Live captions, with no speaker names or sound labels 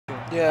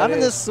Yeah, I'm in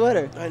this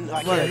sweater. I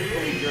can't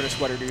believe you're in a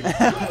sweater, dude.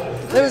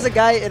 There was a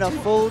guy in a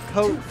full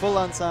coat, full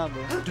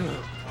ensemble.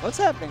 What's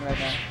happening right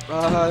now?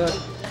 I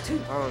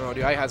don't know,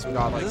 dude. I had some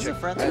godlike Is this a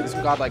chicken. friendly?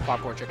 Some godlike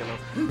popcorn chicken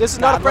though. This is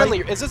not a friendly.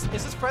 Is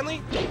this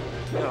friendly?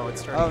 No,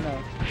 it's turning. Oh no.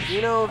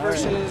 Vino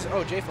versus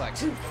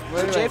JFlex.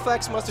 Wait.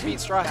 JFlex must have beat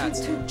Straw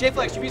Hats.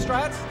 JFlex, you beat Straw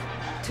Hats?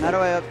 How do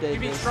I update You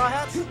beat this? Straw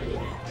Hats?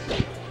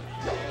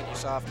 Thank you,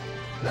 Soft.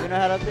 You know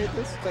how to update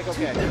this? Click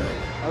OK.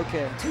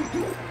 Okay.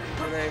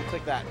 And then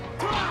click that.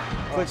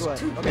 Click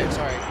what? Okay,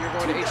 sorry. You're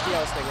going to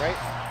HDL's thing, right?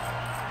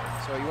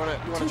 So you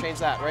wanna change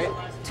that, right?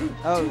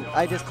 Oh,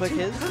 I just click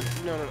his?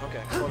 No.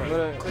 Okay. Hold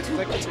on.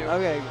 Click the 2.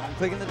 Okay, I'm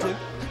clicking the 2. All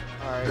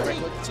right. Right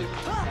click the 2.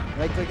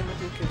 Right clicking the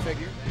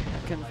 2.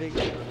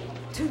 Configure.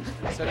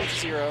 Set it to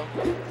 0.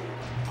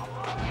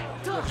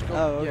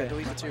 Oh, okay. Yeah,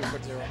 delete the 2,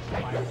 put 0.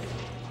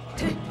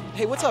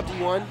 Hey, what's up,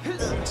 D1?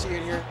 I see you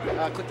in here.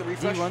 Click the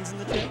refresh. D1's in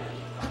the 2?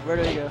 Where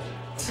do I go?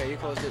 Okay, you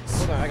closed it.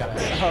 Hold on, I got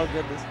it. Oh,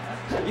 goodness.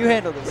 You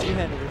handle this.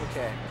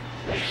 Okay.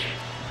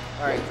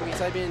 All right, can we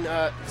type in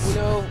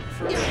Vino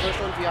for the first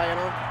one,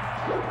 V-I-N-O?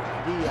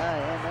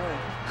 V-I-N-O.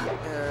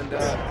 And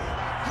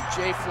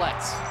JFlex.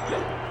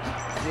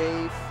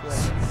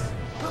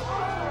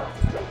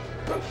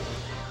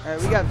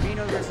 Alright, we got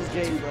Vino versus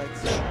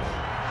JFlex.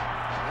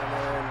 And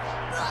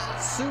then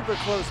Super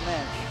close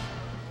match.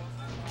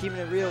 Keeping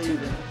it real even.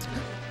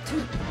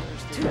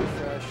 there's the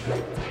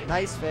refresh.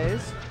 Nice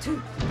phase.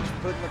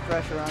 Putting the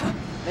pressure on him.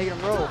 Making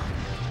him roll.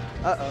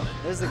 Uh-oh.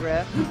 There's the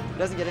grab.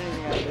 Doesn't get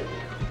anything out of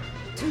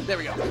it. There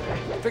we go.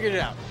 Figured it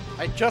out.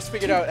 I just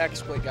figured out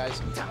exploit,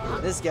 guys.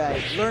 This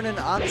guy, learning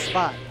on the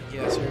spot.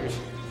 Yeah,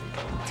 seriously.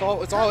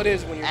 It's all it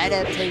is when you're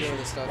Adaptation. doing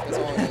this stuff. That's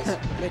all it is.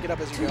 Make it up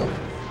as you go.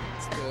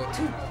 It's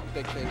the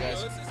big thing,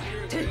 guys.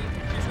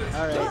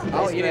 Alright.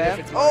 I'll nice eat it grab.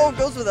 if it's Oh,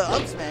 goes with an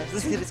up smash.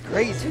 This kid is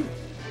crazy.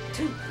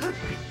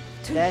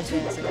 Dash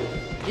dancing.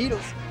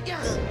 Needles.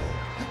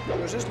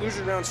 Was this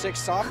loser round 6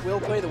 soft? Will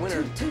play the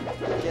winner.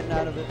 Getting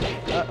out of it.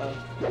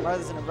 Uh-oh.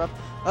 Martha's in a rough.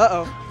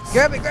 Uh-oh.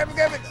 Grab it.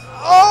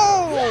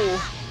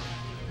 Oh!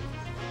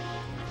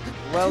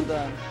 Well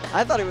done.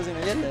 I thought he was going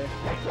to get there.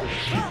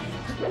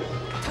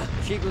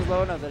 Cheek was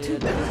low enough that he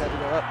just had to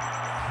go up.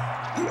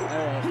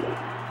 Alright.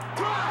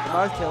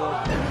 Marth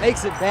killer.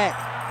 Makes it back.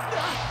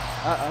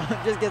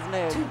 Uh-oh. Just gets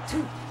nailed.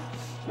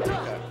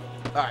 Okay.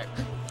 Alright.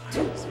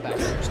 He's back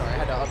there. Sorry, I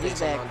had to update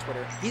something on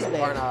Twitter. He's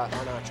back.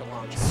 On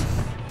Challenge.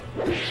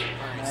 Alright,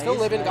 Nice, still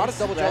living. nice. Got his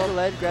double Grab the jump.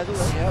 ledge, grab the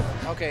ledge. Yep.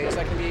 Okay, is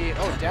that going to be...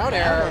 Oh, down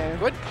air.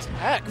 Good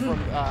tech from...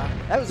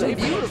 That was a JFlex.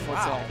 beautiful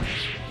Wow. tech.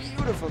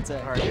 Beautiful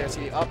tech. Alright, here's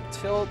the up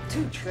tilt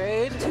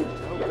trade.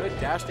 Oh, good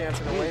dash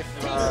dancing away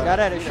from... Got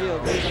out of Vino.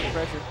 shield. He's under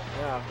pressure.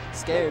 Yeah.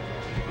 Scared.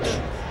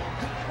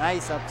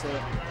 Nice up tilt.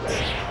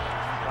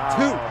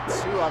 Wow.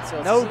 Two up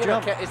tilts. No Is he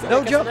gonna jump. is he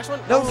No gonna catch the jump. next one?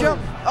 No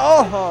jump.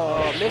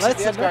 Oh. Misses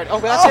Let's the edge guard. him- Oh,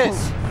 but that's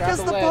it. Grab Just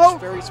the the ledge. poke.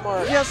 Very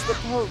smart. Just the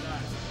poke.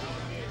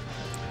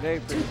 Very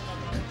pretty.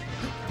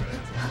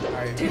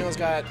 Alright, Vino's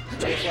got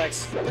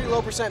JFlex. Pretty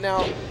low percent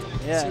now.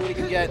 Yeah. See what he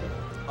can get.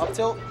 Up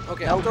tilt.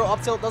 Okay, Nope. up throw,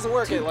 up tilt doesn't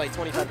work at like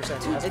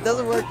 25%. It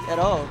doesn't work at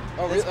all.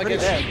 Oh, It's really? pretty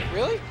bad.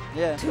 Really?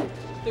 Yeah.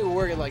 They would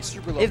work at like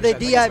super low If they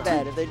percent, DI like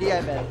bad. If they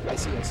DI bad. I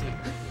see.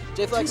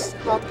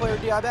 JFlex, not the player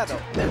DI bad though.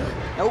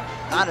 Nope.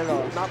 Not at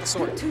all. Not the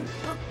sort.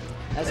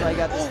 That's why I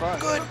got this far.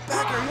 Good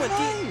backer. You went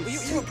deep.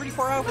 Nice. You went pretty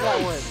far out for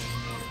that one.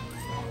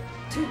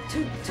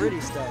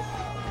 Pretty stuff.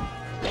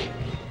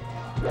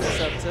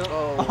 What's up, tilt?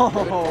 Oh,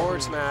 good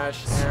forward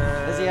smash.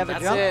 And Does he have a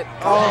that's jump? It.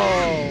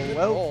 Oh, Good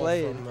well roll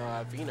played.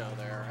 from Vino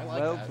there. I like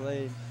Well that.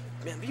 played.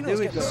 Man,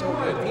 Vino's getting so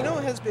good. Vino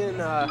has been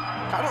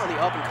kind of on the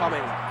up and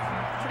coming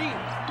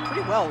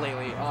pretty well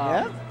lately.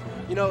 Yeah?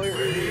 You know,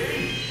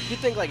 you'd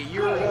think like a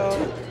year ago,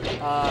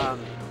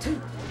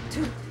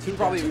 he'd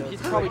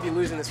probably be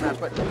losing this match,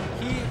 but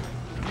he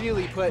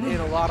really put in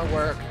a lot of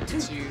work to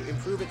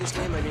improve at this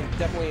game. I mean,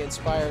 definitely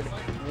inspired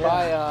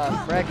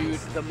by Dude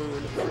the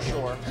Moon for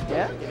sure.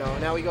 Yeah? You know,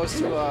 now he goes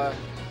to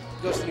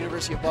the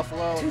University of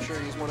Buffalo. I'm sure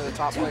he's one of the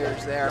top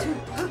players there.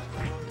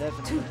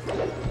 Definitely.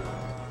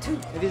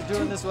 If he's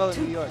doing this well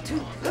in New York.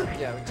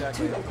 Yeah,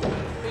 exactly.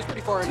 He's pretty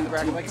far into the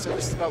bracket. Like I said,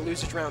 this is about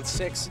losers round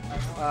 6.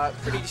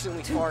 Pretty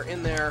decently far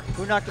in there.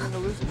 Who knocked him in the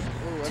losers?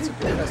 Ooh, that's a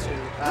good question.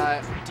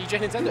 DJ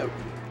Nintendo.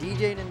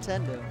 DJ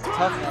Nintendo.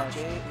 Tough match.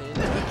 He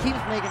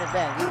keeps making it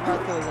back. These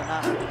Marth killers are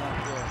not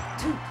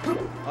making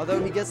it.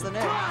 Although he gets the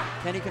nair.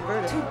 Can he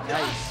convert it?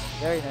 Nice.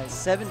 Very nice.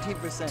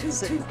 17%.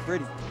 Sitting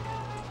pretty.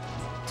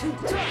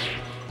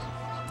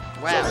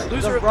 Wow. So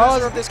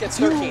Loser of this gets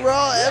 13th. 2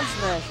 raw F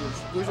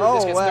smashes. Loser of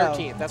this gets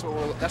 13th. That's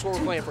what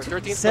we're playing for.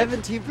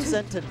 13th.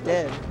 17% to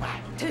dead.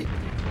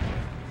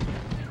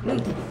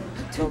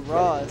 The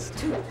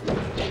rawest.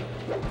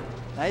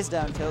 Nice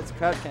down tilts.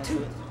 Crowd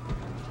cancel it.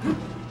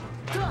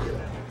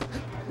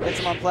 Gets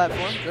him on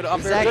platform. Good up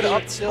exactly. Good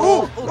up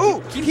tilt.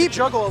 Ooh, keep the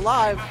juggle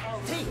alive.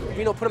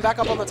 Vino, put him back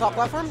up on the top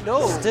platform?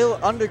 No. Still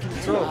under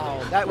control.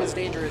 Wow, that was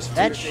dangerous.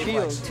 That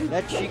shield,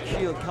 that cheek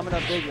shield coming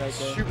up big right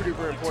there. Super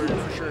duper important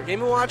for sure. Game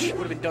 & Watch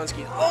would have been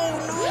Dunsky. Oh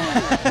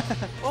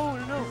no! Oh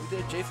no!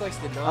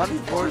 JFlex did not.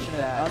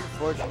 Unfortunate.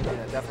 Unfortunate.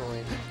 Yeah,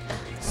 definitely.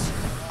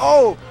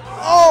 Oh!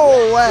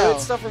 Oh, wow.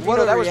 Good stuff from What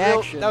Vino. a That was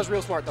reaction. real. That was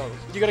real smart though.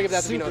 You gotta give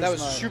that to Vino. Super That was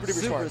smart. super duper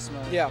Super smart.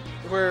 smart. Yeah.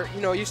 Where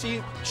you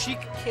see she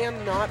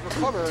cannot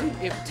recover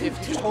if you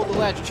just hold the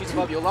ledge and she's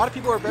above you. A lot of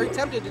people are very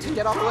tempted to just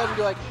get off the ledge and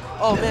be like,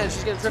 oh man,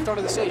 she's gonna drift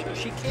onto the stage.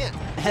 She can't.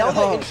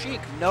 Zelda and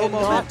Sheik No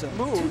cannot momentum.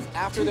 move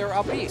after they're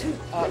up B.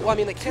 Well, I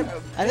mean they can.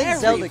 I think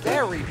Zelda can.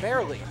 very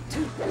barely.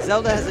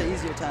 Zelda has an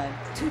easier time.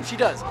 She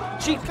does.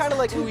 She's kind of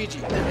like Luigi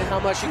and how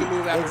much she can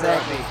move after they're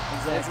up B.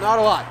 Exactly. It's not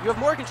a lot. You have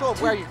more control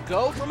of where you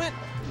go from it,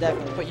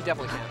 Definitely. but you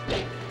definitely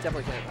can.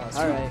 Definitely can.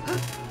 All right.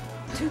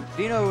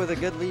 Vino with a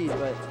good lead,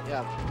 but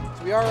Yeah.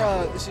 So we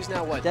are, this is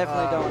now what?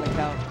 definitely don't want to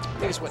count. I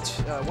think it's what,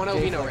 1-0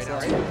 Vino right now,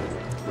 right?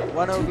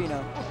 1-0 Vino.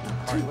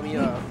 All right, let me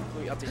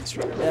update the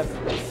stream.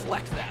 Definitely.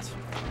 Reflect that. So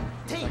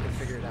I can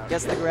figure it out.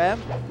 Gets the grab.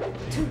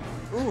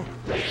 Ooh.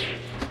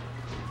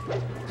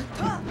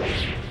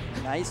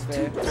 Nice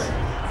fair.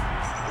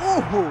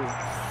 Ooh.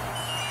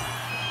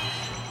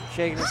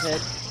 Shaking his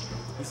head.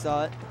 He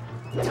saw it.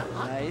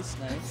 Nice,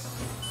 nice.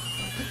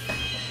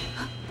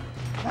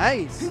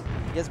 Nice.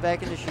 Gets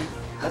back into shoot.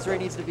 That's where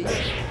he needs to be.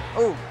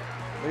 Oh,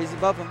 but he's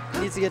above him. He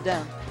needs to get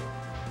down.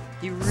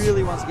 He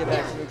really wants to get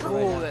back to neutral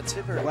right Oh, now. that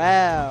tipper.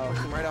 Wow.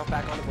 Pushed him right off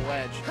back onto the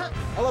ledge.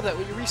 I love that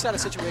when you reset a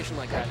situation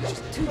like that. It's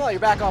just, well, you're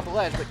back off the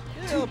ledge, but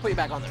we'll put you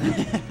back on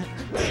there.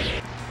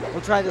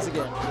 We'll try this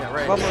again. Yeah,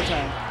 right. One more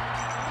time.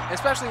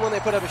 Especially when they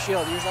put up a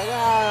shield. You're just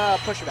like,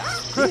 push it back.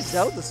 He's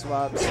Zelda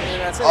swaps.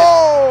 And that's it.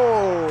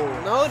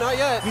 Oh! No, not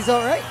yet. He's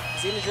all right.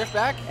 Is he in the drift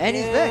back? And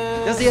he's back.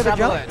 Does he have a grab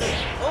jump? the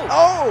ledge. Oh.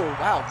 Oh!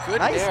 Wow, good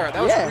Nice. there.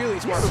 That was Yeah. really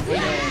smart from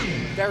Vino.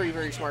 Very,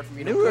 very smart from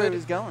Vino. Knew where he Good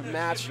was going.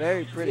 match.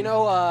 Very pretty.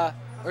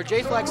 Or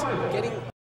JSex getting